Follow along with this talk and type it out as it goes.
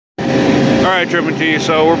Alright, Trippin' T,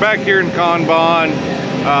 so we're back here in Kanban.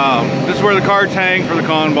 This is where the cards hang for the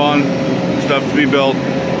Kanban stuff to be built.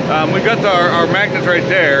 We've got our magnets right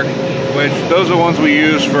there, which those are the ones we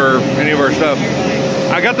use for any of our stuff.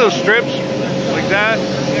 I got those strips like that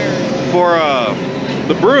for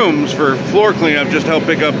the brooms for floor cleanup, just to help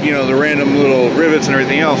pick up, you know, the random little rivets and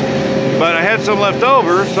everything else. But I had some left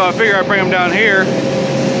over, so I figured I'd bring them down here,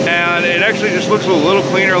 and it actually just looks a little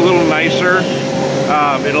cleaner, a little nicer.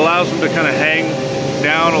 It allows them to kind of hang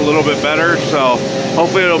down a little bit better, so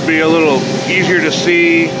hopefully it'll be a little easier to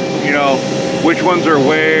see, you know, which ones are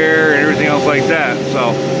where and everything else like that. So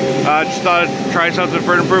I just thought I'd try something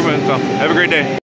for an improvement, so have a great day.